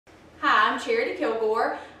I'm Charity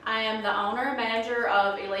Kilgore. I am the owner and manager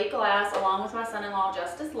of Elite Glass along with my son-in-law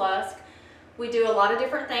Justice Lusk. We do a lot of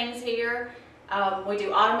different things here. We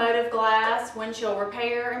do automotive glass, windshield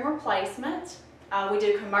repair and replacement. We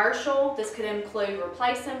do commercial. This could include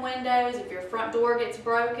replacing windows if your front door gets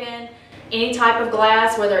broken. Any type of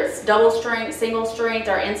glass, whether it's double strength, single strength,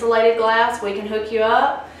 or insulated glass, we can hook you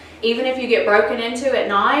up. Even if you get broken into at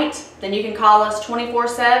night, then you can call us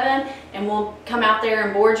 24/7 and we'll come out there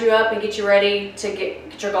and board you up and get you ready to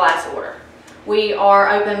get your glass order. We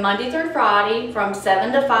are open Monday through Friday from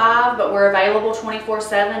 7 to 5, but we're available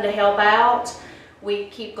 24/7 to help out. We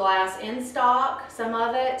keep glass in stock, some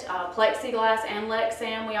of it, plexiglass and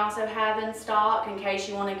Lexan we also have in stock in case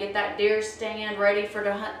you want to get that deer stand ready for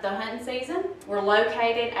the hunting season. We're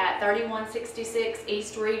located at 3166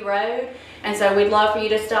 East Reed Road, and so we'd love for you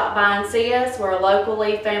to stop by and see us. We're a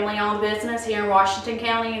locally family-owned business here in Washington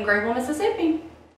County in Greenville, Mississippi.